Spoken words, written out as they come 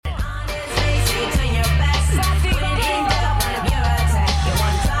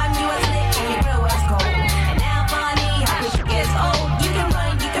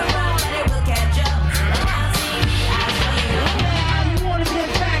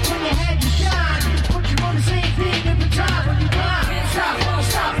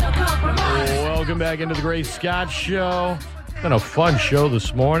back into the Gray Scott Show. Been a fun show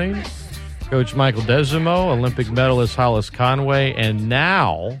this morning. Coach Michael Desimo, Olympic medalist Hollis Conway, and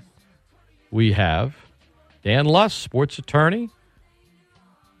now we have Dan Luss, sports attorney,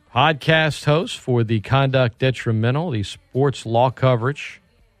 podcast host for the Conduct Detrimental, the sports law coverage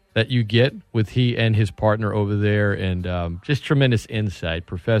that you get with he and his partner over there, and just tremendous insight.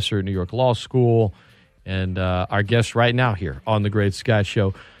 Professor at New York Law School, and our guest right now here on the Great Scott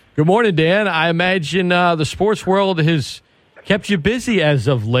Show. Good morning, Dan. I imagine the sports world has kept you busy as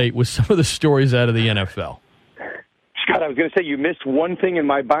of late with some of the stories out of the NFL. Scott, I was going to say you missed one thing in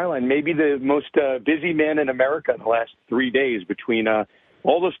my byline. Maybe the most busy man in America in the last 3 days between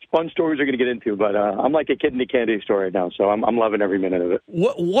all those fun stories we're going to get into. But I'm like a kid in a candy store right now, so I'm loving every minute of it.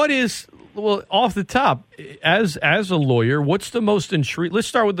 What is, well, off the top, as a lawyer, what's the most intriguing? Let's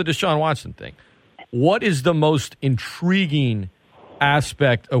start with the Deshaun Watson thing. What is the most intriguing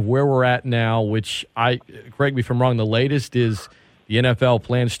aspect of where we're at now, which correct me if I'm wrong, the latest is the NFL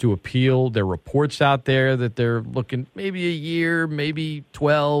plans to appeal. There are reports out there that they're looking maybe a year, maybe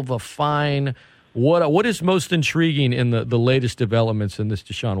 12, a fine. What is most intriguing in the latest developments in this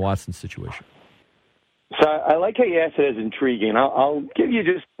Deshaun Watson situation? So I like how you asked it as intriguing. I'll give you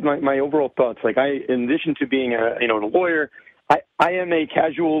just my overall thoughts. Like in addition to being a lawyer, I am a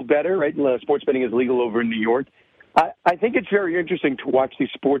casual bettor, right? Sports betting is legal over in New York. I think it's very interesting to watch these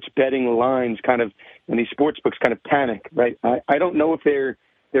sports betting lines kind of, and these sports books kind of panic, right? I don't know if there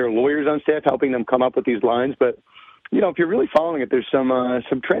are lawyers on staff helping them come up with these lines, but, if you're really following it, there's some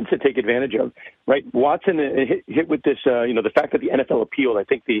trends to take advantage of, right? Watson hit with this, the fact that the NFL appealed. I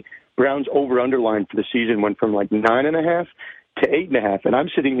think the Browns over-under line for the season went from like 9.5 to 8.5, and I'm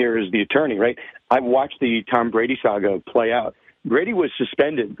sitting here as the attorney, right? I've watched the Tom Brady saga play out. Brady was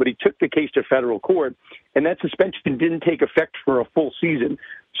suspended, but he took the case to federal court, and that suspension didn't take effect for a full season.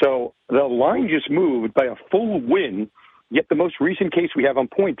 So the line just moved by a full win, yet the most recent case we have on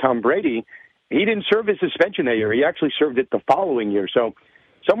point, Tom Brady, he didn't serve his suspension that year. He actually served it the following year. So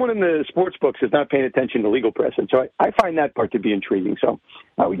someone in the sports books is not paying attention to legal precedent. So I find that part to be intriguing. So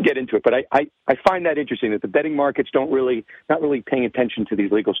we can get into it. But I find that interesting that the betting markets not really paying attention to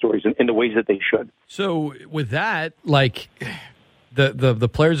these legal stories in the ways that they should. So with that, like the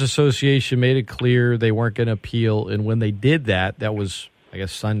Players Association made it clear they weren't going to appeal. And when they did that was, I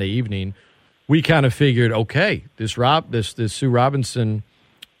guess, Sunday evening, we kind of figured, okay, this Sue Robinson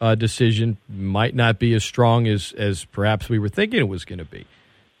decision might not be as strong as perhaps we were thinking it was going to be.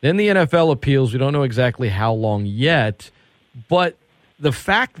 Then the NFL appeals. We don't know exactly how long yet, but the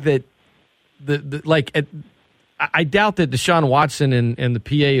fact that I doubt that Deshaun Watson and the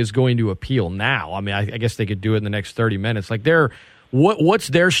PA is going to appeal now. I mean, I guess they could do it in the next 30 minutes. Like, what's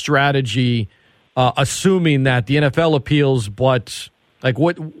their strategy, assuming that the NFL appeals, but like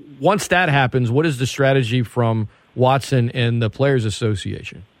once that happens, what is the strategy from Watson and the Players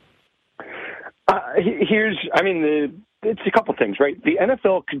Association? It's a couple things, right? The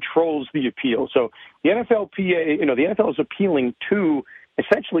NFL controls the appeal. So the NFLPA, the NFL is appealing to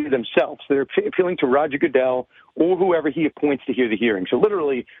essentially themselves. They're appealing to Roger Goodell or whoever he appoints to hear the hearing. So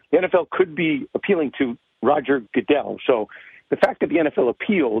literally, the NFL could be appealing to Roger Goodell. So the fact that the NFL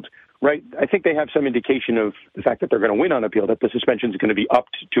appealed, right, I think they have some indication of the fact that they're going to win on appeal, that the suspension is going to be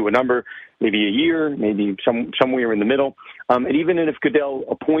upped to a number, maybe a year, maybe somewhere in the middle. And even if Goodell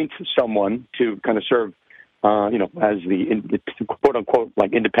appoints someone to kind of serve, as the quote-unquote,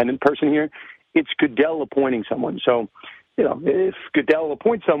 like, independent person here, it's Goodell appointing someone. So, if Goodell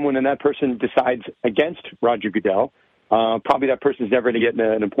appoints someone and that person decides against Roger Goodell, probably that person's never going to get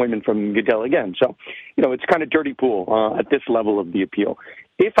an appointment from Goodell again. So, it's kind of dirty pool at this level of the appeal.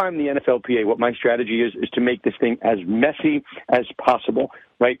 If I'm the NFLPA, what my strategy is to make this thing as messy as possible,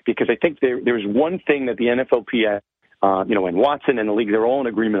 right? Because I think there's one thing that the NFLPA, and Watson and the league, they're all in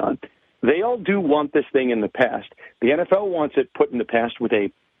agreement on. They all do want this thing in the past. The NFL wants it put in the past with a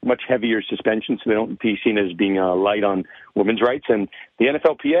much heavier suspension, so they don't be seen as being light on women's rights. And the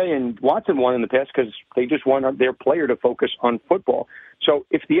NFLPA and Watson won in the past because they just want their player to focus on football. So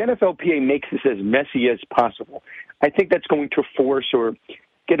if the NFLPA makes this as messy as possible, I think that's going to force or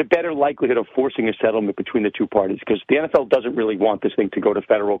get a better likelihood of forcing a settlement between the two parties, because the NFL doesn't really want this thing to go to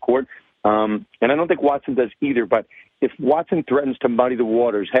federal court. And I don't think Watson does either. But if Watson threatens to muddy the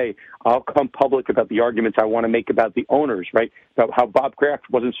waters, hey, I'll come public about the arguments I want to make about the owners, right? About how Bob Kraft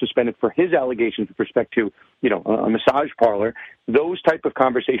wasn't suspended for his allegations with respect to, a massage parlor. Those type of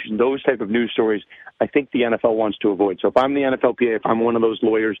conversations, those type of news stories, I think the NFL wants to avoid. So if I'm the NFLPA, if I'm one of those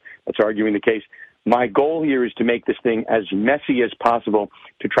lawyers that's arguing the case, my goal here is to make this thing as messy as possible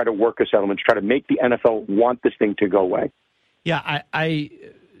to try to work a settlement, to try to make the NFL want this thing to go away. Yeah,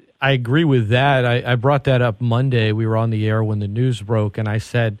 I agree with that. I brought that up Monday. We were on the air when the news broke, and I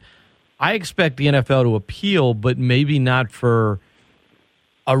said, I expect the NFL to appeal, but maybe not for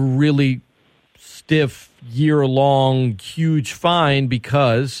a really stiff, year-long, huge fine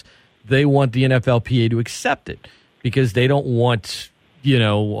because they want the NFLPA to accept it because they don't want, the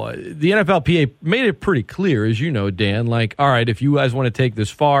NFLPA made it pretty clear, as you know, Dan, like, all right, if you guys want to take this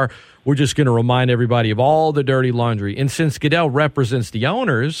far, we're just going to remind everybody of all the dirty laundry. And since Goodell represents the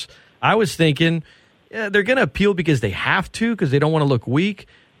owners, I was thinking they're going to appeal because they have to, because they don't want to look weak.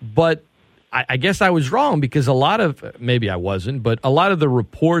 But I guess I was wrong because maybe I wasn't, but a lot of the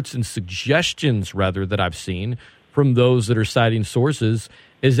reports and suggestions, rather, that I've seen from those that are citing sources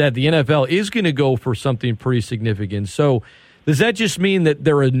is that the NFL is going to go for something pretty significant. So does that just mean that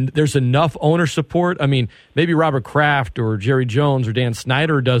there's enough owner support? I mean, maybe Robert Kraft or Jerry Jones or Dan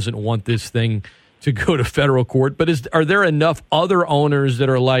Snyder doesn't want this thing to go to federal court, but are there enough other owners that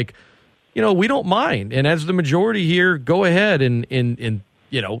are like, we don't mind, and as the majority here, go ahead and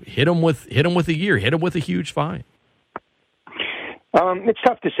hit them with a year, hit them with a huge fine? It's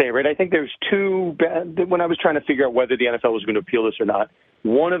tough to say, right? I think there's when I was trying to figure out whether the NFL was going to appeal this or not,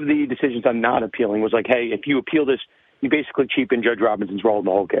 one of the decisions on not appealing was like, hey, if you appeal this, you basically cheapen Judge Robinson's role in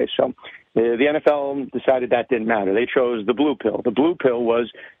the whole case. So the NFL decided that didn't matter. They chose the blue pill. The blue pill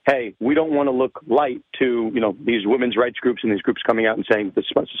was, hey, we don't want to look light to, these women's rights groups and these groups coming out and saying the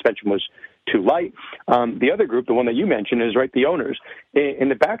suspension was too light. The other group, the one that you mentioned, is the owners. In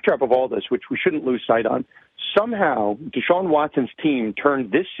the backdrop of all this, which we shouldn't lose sight on, somehow Deshaun Watson's team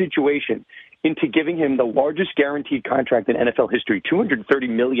turned this situation into giving him the largest guaranteed contract in NFL history, $230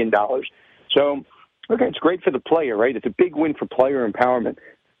 million. So, okay, it's great for the player, right? It's a big win for player empowerment.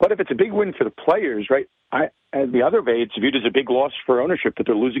 But if it's a big win for the players, right, the other way, it's viewed as a big loss for ownership that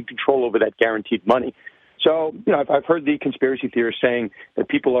they're losing control over that guaranteed money. So, I've heard the conspiracy theorists saying that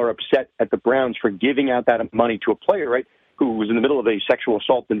people are upset at the Browns for giving out that money to a player, right, who was in the middle of a sexual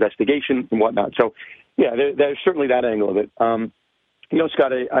assault investigation and whatnot. So, yeah, there's certainly that angle of it.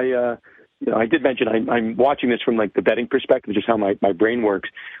 Scott, I did mention I'm watching this from the betting perspective, just how my brain works.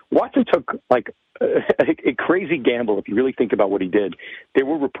 Watson took a crazy gamble if you really think about what he did. There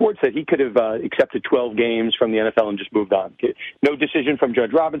were reports that he could have accepted 12 games from the NFL and just moved on. No decision from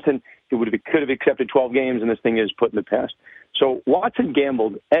Judge Robinson. He could have accepted 12 games, and this thing is put in the past. So Watson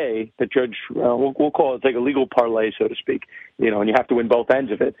gambled, that Judge, we'll call it like a legal parlay, so to speak, and you have to win both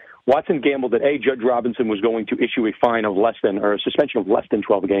ends of it. Watson gambled that, Judge Robinson was going to issue a fine of a suspension of less than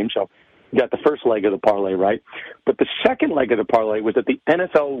 12 games. So you got the first leg of the parlay right. But the second leg of the parlay was that the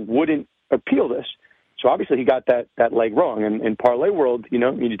NFL wouldn't appeal this. So obviously he got that leg wrong. And in parlay world, you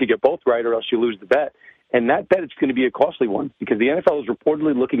need to get both right or else you lose the bet. And that bet is going to be a costly one because the NFL is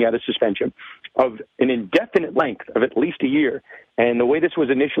reportedly looking at a suspension of an indefinite length of at least a year. And the way this was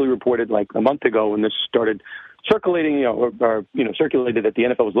initially reported a month ago when this started circulating, circulated that the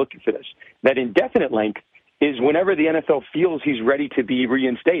NFL was looking for this, that indefinite length is whenever the NFL feels he's ready to be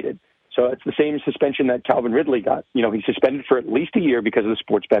reinstated. So it's the same suspension that Calvin Ridley got. He's suspended for at least a year because of the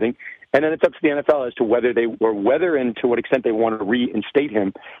sports betting. And then it's up to the NFL as to whether and to what extent they want to reinstate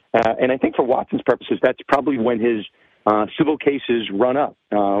him. And I think for Watson's purposes, that's probably when his civil cases run up,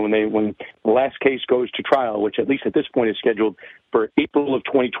 when the last case goes to trial, which at least at this point is scheduled for April of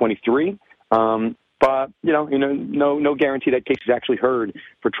 2023. But, no guarantee that case is actually heard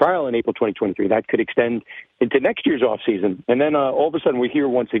for trial in April 2023. That could extend into next year's offseason. And then all of a sudden we're here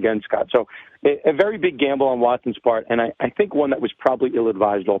once again, Scott. So a very big gamble on Watson's part, and I think one that was probably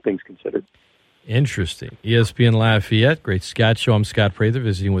ill-advised, all things considered. Interesting. ESPN Lafayette, Great Scott Show. I'm Scott Prather,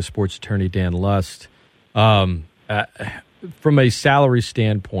 visiting with sports attorney Dan Lust. From a salary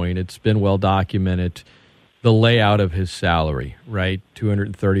standpoint, it's been well documented. The layout of his salary, right?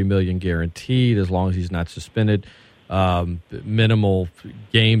 $230 million guaranteed as long as he's not suspended. Minimal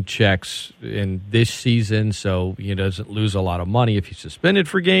game checks in this season, so he doesn't lose a lot of money if he's suspended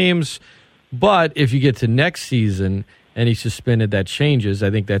for games. But if you get to next season and he's suspended, that changes.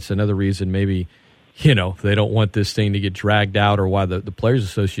 I think that's another reason maybe, they don't want this thing to get dragged out or why the Players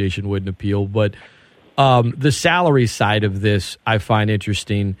Association wouldn't appeal. But the salary side of this I find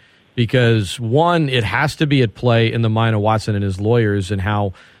interesting. Because, one, it has to be at play in the mind of Watson and his lawyers and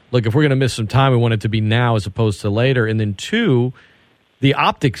how, look, if we're going to miss some time, we want it to be now as opposed to later. And then, two, the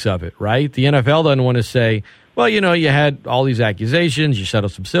optics of it, right? The NFL doesn't want to say, well, you had all these accusations, you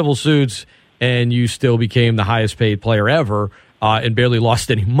settled some civil suits, and you still became the highest paid player ever and barely lost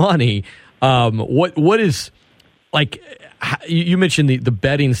any money. What is, you mentioned the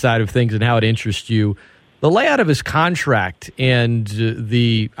betting side of things and how it interests you. The layout of his contract and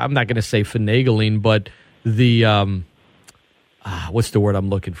I'm not going to say finagling, but the what's the word I'm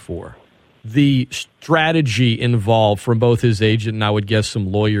looking for? The strategy involved from both his agent and I would guess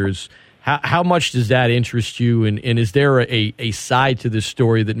some lawyers. How much does that interest you? And is there a side to this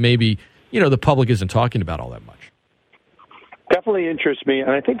story that maybe, the public isn't talking about all that much? Definitely interests me,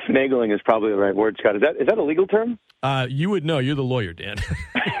 and I think finagling is probably the right word, Scott. Is that a legal term? You would know. You're the lawyer, Dan.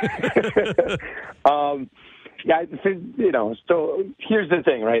 Yeah, so here's the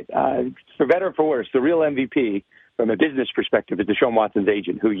thing, right? For better or for worse, the real MVP from a business perspective is Deshaun Watson's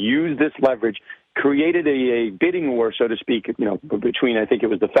agent, who used this leverage, created a bidding war, so to speak, between, I think it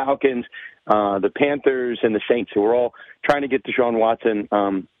was the Falcons, the Panthers, and the Saints, who were all trying to get Deshaun Watson,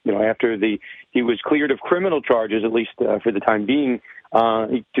 after he was cleared of criminal charges, at least for the time being,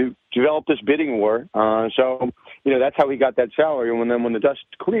 to develop this bidding war. So that's how he got that salary. And when the dust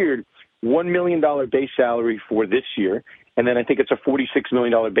cleared, $1 million base salary for this year, and then I think it's a $46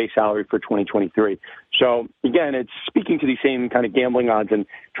 million base salary for 2023. So, again, it's speaking to these same kind of gambling odds and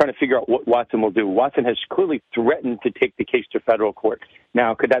trying to figure out what Watson will do. Watson has clearly threatened to take the case to federal court.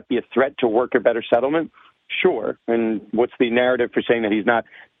 Now, could that be a threat to work a better settlement? Sure. And what's the narrative for saying that he's not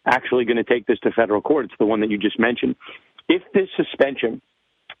actually going to take this to federal court? It's the one that you just mentioned. If this suspension,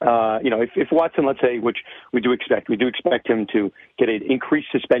 if Watson, let's say, which we do expect him to get an increased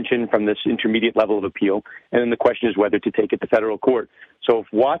suspension from this intermediate level of appeal, and then the question is whether to take it to federal court. So if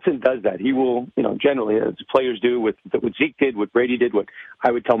Watson does that, he will, generally, as players do, what Zeke did, what Brady did, what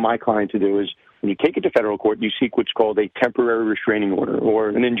I would tell my client to do is when you take it to federal court, you seek what's called a temporary restraining order or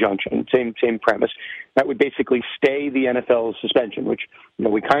an injunction, same premise. That would basically stay the NFL's suspension, which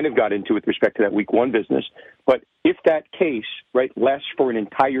we kind of got into with respect to that Week 1 business. But if that case, right, lasts for an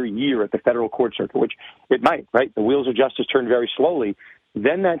entire year at the federal court circuit, which it might, right, the wheels of justice turn very slowly,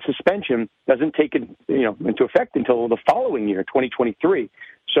 then that suspension doesn't take into effect until the following year, 2023.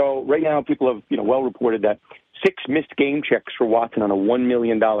 So right now, people have well reported that 6 missed game checks for Watson on a $1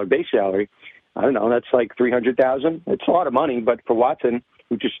 million base salary. I don't know, that's like $300,000. It's a lot of money, but for Watson,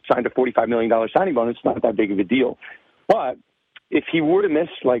 who just signed a $45 million signing bonus, it's not that big of a deal. But if he were to miss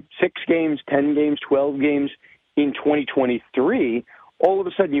like 6 games, 10 games, 12 games in 2023, all of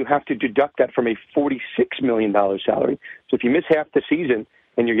a sudden you have to deduct that from a $46 million salary. So if you miss half the season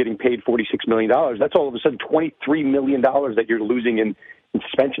and you're getting paid $46 million, that's all of a sudden $23 million that you're losing in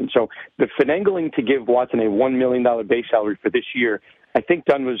suspension. So the finagling to give Watson a $1 million base salary for this year, I think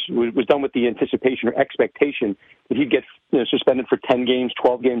was done with the anticipation or expectation that he'd get suspended for 10 games,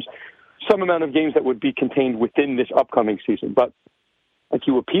 12 games, some amount of games that would be contained within this upcoming season. But if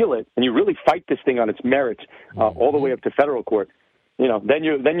you appeal it and you really fight this thing on its merits all the way up to federal court, then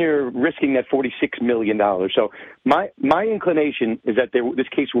you're risking that $46 million. So my inclination is that this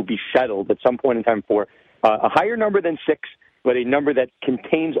case will be settled at some point in time for a higher number than 6, but a number that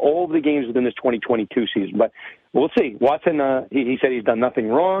contains all of the games within this 2022 season. But we'll see. Watson, he said he's done nothing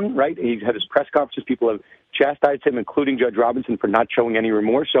wrong, right? He's had his press conferences. People have chastised him, including Judge Robinson, for not showing any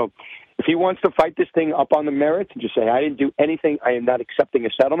remorse. So if he wants to fight this thing up on the merits and just say, I didn't do anything, I am not accepting a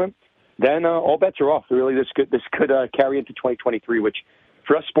settlement, then all bets are off. Really, this could carry into 2023, which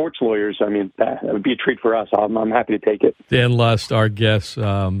for us sports lawyers, I mean, that would be a treat for us. I'm happy to take it. Dan Lust, our guest.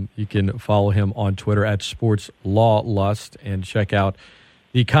 You can follow him on Twitter at SportsLawLust and check out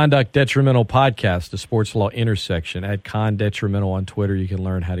the Conduct Detrimental podcast, the Sports Law Intersection, at Con Detrimental on Twitter. You can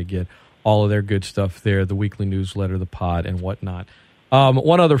learn how to get all of their good stuff there, the weekly newsletter, the pod, and whatnot. A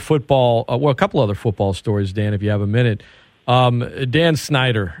couple other football stories, Dan, if you have a minute. Dan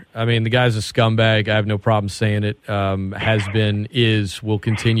Snyder, I mean, the guy's a scumbag. I have no problem saying it. Has been, will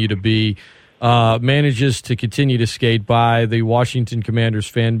continue to be. Manages to continue to skate by. The Washington Commanders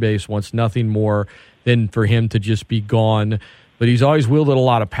fan base wants nothing more than for him to just be gone. But he's always wielded a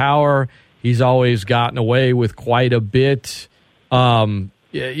lot of power. He's always gotten away with quite a bit.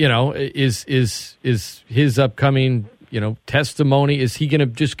 Is his upcoming testimony, is he going to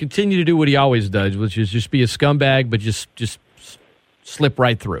just continue to do what he always does, which is just be a scumbag, but just slip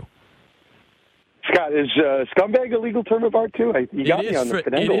right through? Scott, is scumbag a legal term of art too? You got me on the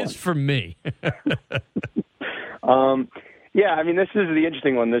finagle one. It is for me. Yeah, I mean, this is the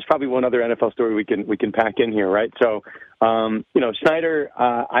interesting one. There's probably one other NFL story we can pack in here, right? So, Snyder,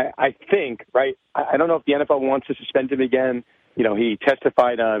 I think, right, I don't know if the NFL wants to suspend him again. He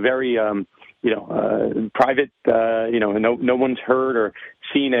testified very, private, no one's heard or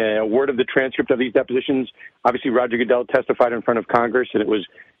seen a word of the transcript of these depositions. Obviously, Roger Goodell testified in front of Congress, and it was,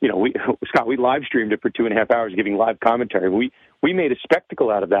 we live streamed it for 2.5 hours, giving live commentary. We made a spectacle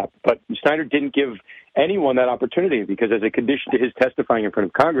out of that, but Snyder didn't give anyone that opportunity because as a condition to his testifying in front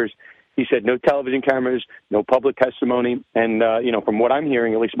of Congress, he said no television cameras, no public testimony, and, from what I'm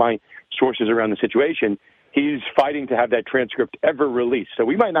hearing, at least my sources around the situation, he's fighting to have that transcript ever released. So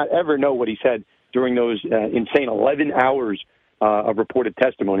we might not ever know what he said during those insane 11 hours of reported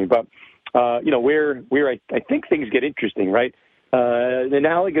testimony. But, where I think things get interesting, right?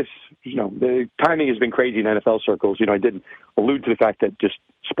 Analogous, the timing has been crazy in NFL circles. I did allude to the fact that just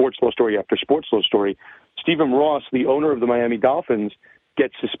sports law story after sports law story. Stephen Ross, the owner of the Miami Dolphins,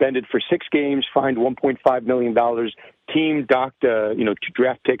 gets suspended for 6 games, fined $1.5 million. Team docked, 2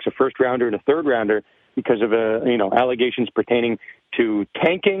 draft picks, a first rounder and a third rounder, because of allegations pertaining to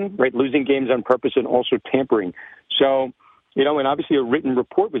tanking, right, losing games on purpose, and also tampering. So, and obviously a written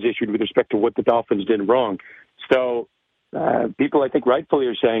report was issued with respect to what the Dolphins did wrong. So people, I think, rightfully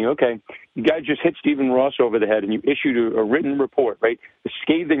are saying, okay, you guys just hit Stephen Ross over the head and you issued a written report, right, a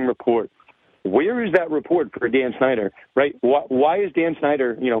scathing report. Where is that report for Dan Snyder, right? Why is Dan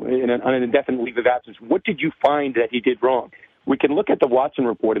Snyder, on an indefinite leave of absence? What did you find that he did wrong? We can look at the Watson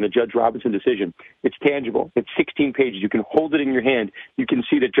report and the Judge Robinson decision. It's tangible. It's 16 pages. You can hold it in your hand. You can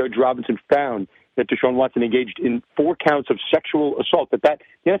see that Judge Robinson found that Deshaun Watson engaged in 4 counts of sexual assault, that the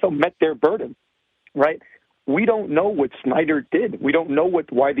NFL met their burden, right? We don't know what Snyder did. We don't know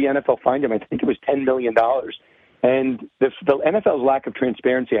why the NFL fined him. I think it was $10 million. And the NFL's lack of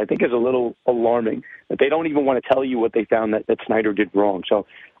transparency, I think, is a little alarming, that they don't even want to tell you what they found that Snyder did wrong. So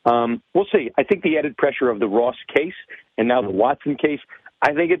we'll see. I think the added pressure of the Ross case and now the Watson case,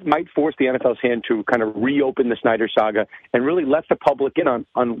 I think it might force the NFL's hand to kind of reopen the Snyder saga and really let the public in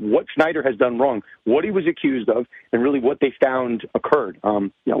on what Snyder has done wrong, what he was accused of, and really what they found occurred.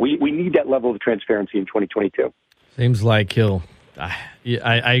 We need that level of transparency in 2022. Seems like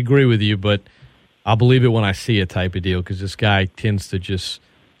I agree with you, but I'll believe it when I see it type of deal, because this guy tends to just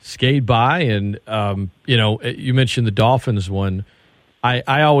skate by. And, you mentioned the Dolphins one.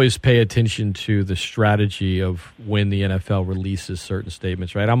 I always pay attention to the strategy of when the NFL releases certain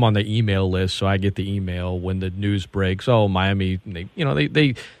statements, right? I'm on the email list, so I get the email when the news breaks. Oh, Miami,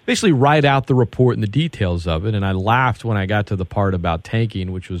 they basically write out the report and the details of it. And I laughed when I got to the part about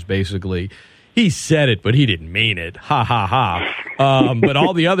tanking, which was basically, he said it, but he didn't mean it. Ha, ha, ha. But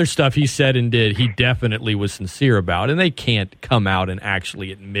all the other stuff he said and did, he definitely was sincere about. And they can't come out and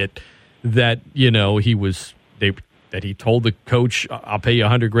actually admit that, that he told the coach, I'll pay you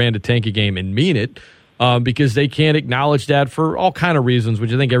 $100,000 to tank a game, and mean it, because they can't acknowledge that for all kind of reasons,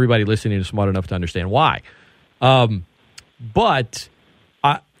 which I think everybody listening is smart enough to understand why. But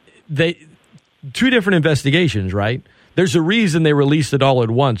 2 different investigations, right? There's a reason they released it all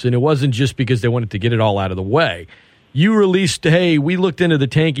at once, and it wasn't just because they wanted to get it all out of the way. You released, hey, we looked into the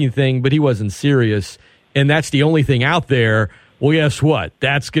tanking thing, but he wasn't serious, and that's the only thing out there. Well, guess what?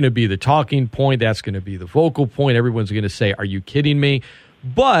 That's going to be the talking point. That's going to be the focal point. Everyone's going to say, are you kidding me?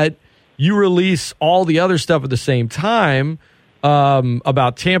 But you release all the other stuff at the same time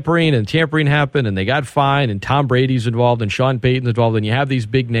about tampering, and tampering happened, and they got fined, and Tom Brady's involved, and Sean Payton's involved, and you have these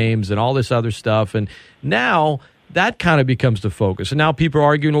big names and all this other stuff. And now that kind of becomes the focus. And now people are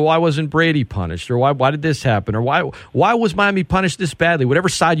arguing, well, why wasn't Brady punished? Or why did this happen? Or why was Miami punished this badly? Whatever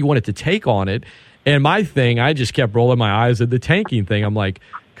side you wanted to take on it. And my thing, I just kept rolling my eyes at the tanking thing. I'm like,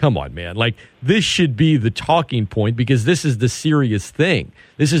 come on, man. Like, this should be the talking point, because this is the serious thing.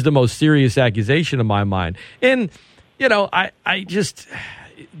 This is the most serious accusation in my mind. And, I just,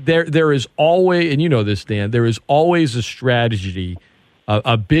 there is always, and you know this, Dan, there is always a strategy,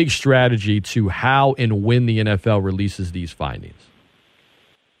 a big strategy to how and when the NFL releases these findings.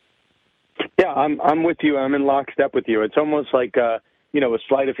 Yeah, I'm with you. I'm in lockstep with you. It's almost like a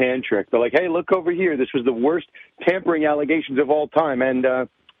sleight of hand trick. They're like, hey, look over here. This was the worst tampering allegations of all time. And,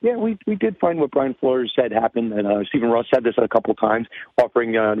 we did find what Brian Flores said happened. And Stephen Ross said this a couple times,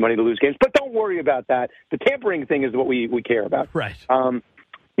 offering money to lose games. But don't worry about that. The tampering thing is what we care about. Right. I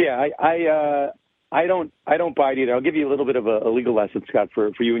don't buy it either. I'll give you a little bit of a legal lesson, Scott,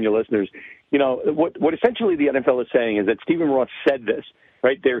 for you and your listeners. What essentially the NFL is saying is that Stephen Ross said this.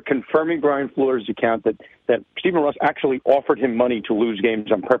 Right, they're confirming Brian Flores' account that Stephen Ross actually offered him money to lose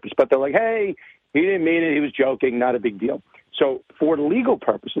games on purpose. But they're like, hey, he didn't mean it. He was joking. Not a big deal. So for legal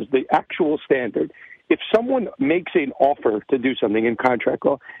purposes, the actual standard, if someone makes an offer to do something in contract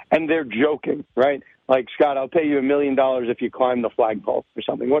law and they're joking, right? Like, Scott, I'll pay you $1 million if you climb the flagpole or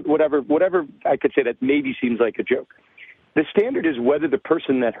something. Whatever I could say that maybe seems like a joke. The standard is whether the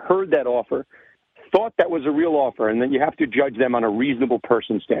person that heard that offer thought that was a real offer, and then you have to judge them on a reasonable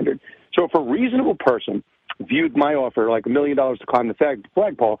person standard. So if a reasonable person viewed my offer like $1 million to climb the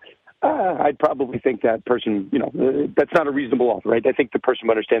flagpole, I'd probably think that person, that's not a reasonable offer, right? I think the person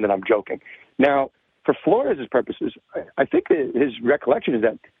would understand that I'm joking. Now, for Flores' purposes, I think that his recollection is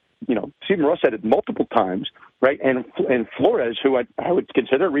that Stephen Ross said it multiple times, right? And Flores, who I would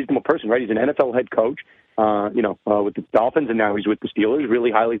consider a reasonable person, right? He's an NFL head coach, with the Dolphins, and now he's with the Steelers,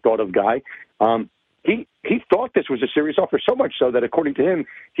 really highly thought of guy. He thought this was a serious offer, so much so that, according to him,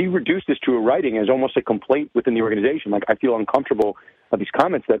 he reduced this to a writing as almost a complaint within the organization. Like, I feel uncomfortable of these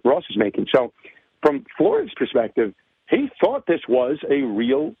comments that Ross is making. So from Flores' perspective, he thought this was a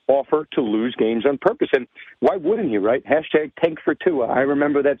real offer to lose games on purpose. And why wouldn't he, right? Hashtag tank for Tua. I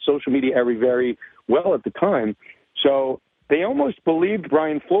remember that social media era very well at the time. So they almost believed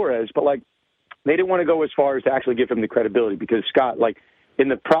Brian Flores, but, they didn't want to go as far as to actually give him the credibility because, Scott, in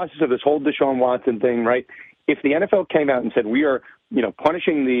the process of this whole Deshaun Watson thing, right, if the NFL came out and said we are,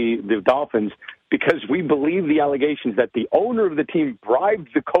 punishing the Dolphins because we believe the allegations that the owner of the team bribed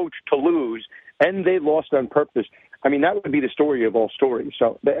the coach to lose and they lost on purpose, I mean, that would be the story of all stories.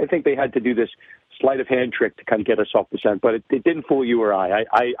 So I think they had to do this sleight of hand trick to kind of get us off the scent, but it didn't fool you or I.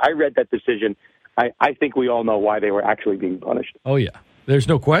 I read that decision. I think we all know why they were actually being punished. Oh, yeah. There's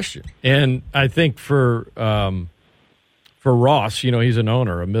no question. And I think for Ross, he's an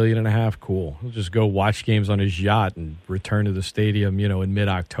owner, $1.5 million, cool. He'll just go watch games on his yacht and return to the stadium, in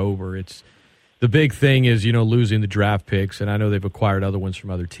mid-October. It's the big thing is, losing the draft picks, and I know they've acquired other ones from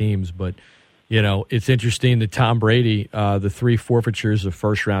other teams, but, it's interesting that Tom Brady, the 3 forfeitures of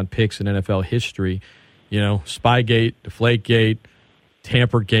first-round picks in NFL history, Spygate, Deflategate,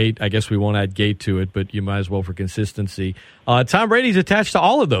 Tampergate. I guess we won't add gate to it, but you might as well for consistency. Tom Brady's attached to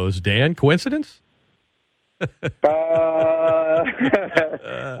all of those, Dan. Coincidence? I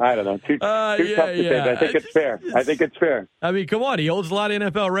don't know. Too tough to say, but I think it's fair. I think it's fair. I mean, come on. He holds a lot of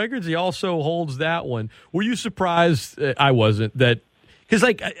NFL records. He also holds that one. Were you surprised? I wasn't. That because,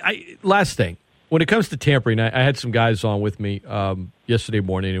 last thing, when it comes to tampering, I had some guys on with me yesterday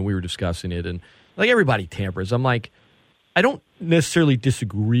morning, and we were discussing it. And, everybody tampers. I'm like, I don't necessarily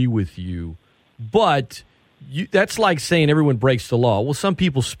disagree with you, but that's like saying everyone breaks the law. Well, some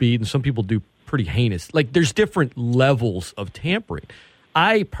people speed and some people do pretty heinous. There's different levels of tampering.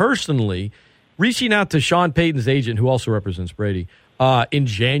 I personally, reaching out to Sean Payton's agent, who also represents Brady, in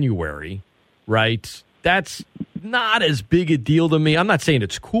January, right? That's not as big a deal to me. I'm not saying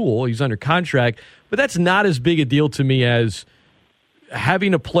it's cool. He's under contract, but that's not as big a deal to me as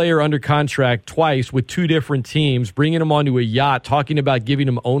having a player under contract twice with 2 different teams, bringing him onto a yacht, talking about giving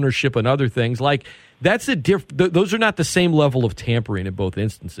him ownership and other things. That's a those are not the same level of tampering in both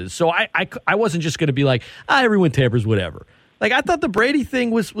instances. So I wasn't just going to be like, everyone tampers, whatever. I thought the Brady thing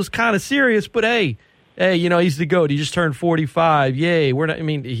was kind of serious, but hey, he's the GOAT. He just turned 45. Yay.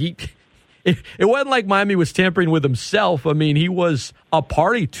 It wasn't like Miami was tampering with himself. I mean, he was a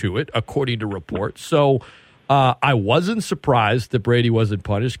party to it, according to reports. So I wasn't surprised that Brady wasn't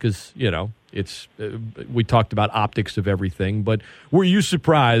punished because, it's we talked about optics of everything. But were you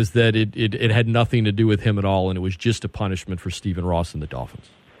surprised that it had nothing to do with him at all and it was just a punishment for Stephen Ross and the Dolphins?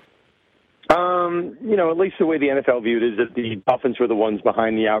 At least the way the NFL viewed it is that the Dolphins were the ones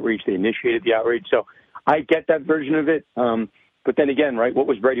behind the outreach. They initiated the outreach. So I get that version of it. But then again, right, what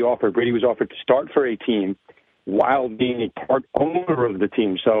was Brady offered? Brady was offered to start for a team while being a part owner of the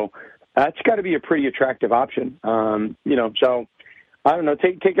team. So that's got to be a pretty attractive option. So I don't know,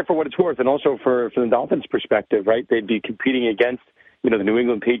 take it for what it's worth. And also for the Dolphins' perspective, right, they'd be competing against, the New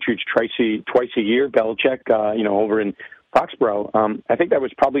England Patriots twice a year, Belichick, over in Foxborough. I think that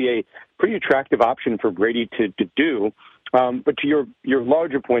was probably a pretty attractive option for Brady to do. But to your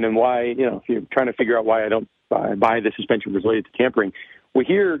larger point and why, if you're trying to figure out why I don't buy the suspension related to tampering, we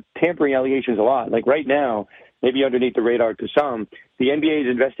hear tampering allegations a lot. Right now, maybe underneath the radar to some, the NBA is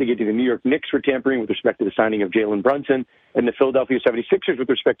investigating the New York Knicks for tampering with respect to the signing of Jalen Brunson and the Philadelphia 76ers with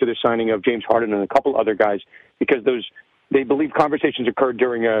respect to the signing of James Harden and a couple other guys because they believe conversations occurred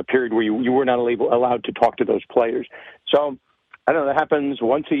during a period where you were not allowed to talk to those players. So, I don't know, that happens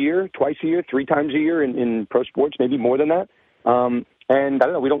once a year, twice a year, 3 times a year in pro sports, maybe more than that. And I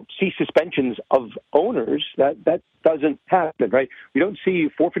don't know, we don't see suspensions of owners. That doesn't happen, right? We don't see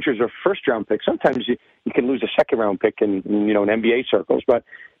forfeitures of first-round picks. Sometimes you can lose a second-round pick in NBA circles, but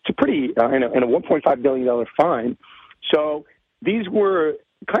it's a pretty and a $1.5 billion fine. So these were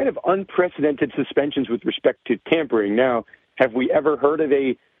kind of unprecedented suspensions with respect to tampering. Now, have we ever heard of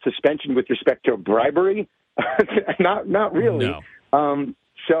a suspension with respect to bribery? Not really. No.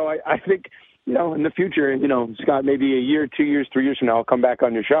 So I think, in the future, Scott, maybe a year, 2 years, 3 years from now, I'll come back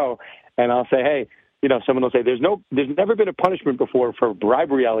on your show and I'll say, hey, someone will say, there's never been a punishment before for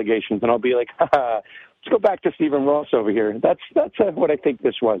bribery allegations. And I'll be like, let's go back to Stephen Ross over here. That's what I think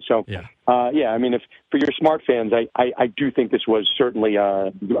this was. So, yeah. I mean, if for your smart fans, I do think this was certainly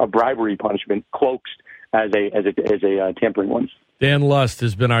a bribery punishment cloaked as a tampering one. Dan Lust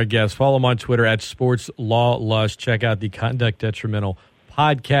has been our guest. Follow him on Twitter at SportsLawLust. Check out the Conduct Detrimental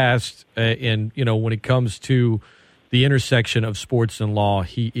podcast. And, when it comes to the intersection of sports and law,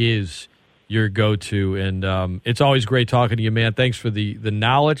 he is your go-to. And it's always great talking to you, man. Thanks for the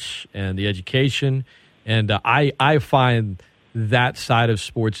knowledge and the education. And I find that side of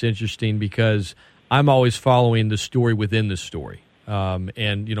sports interesting because I'm always following the story within the story.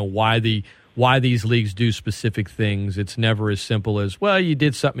 And, why these leagues do specific things. It's never as simple as, well, you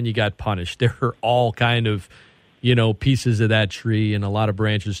did something and you got punished. There are all kind of, pieces of that tree and a lot of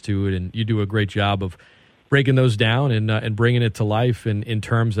branches to it, and you do a great job of breaking those down and bringing it to life in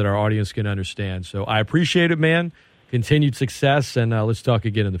terms that our audience can understand. So I appreciate it, man. Continued success, and let's talk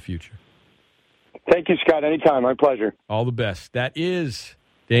again in the future. Thank you, Scott. Anytime. My pleasure. All the best. That is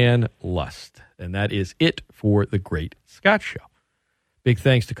Dan Lust, and that is it for the Great Scott Show. Big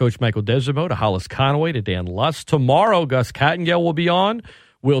thanks to Coach Michael Desimo, to Hollis Conway, to Dan Lust. Tomorrow, Gus Kattengell will be on.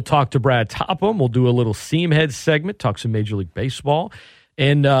 We'll talk to Brad Topham. We'll do a little Seamhead segment, talk some Major League Baseball.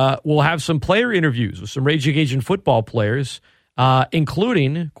 And we'll have some player interviews with some Raging Cajun football players,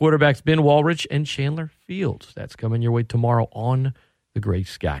 including quarterbacks Ben Walrich and Chandler Fields. That's coming your way tomorrow on The Great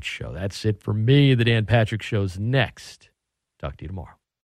Scott Show. That's it for me. The Dan Patrick Show's next. Talk to you tomorrow.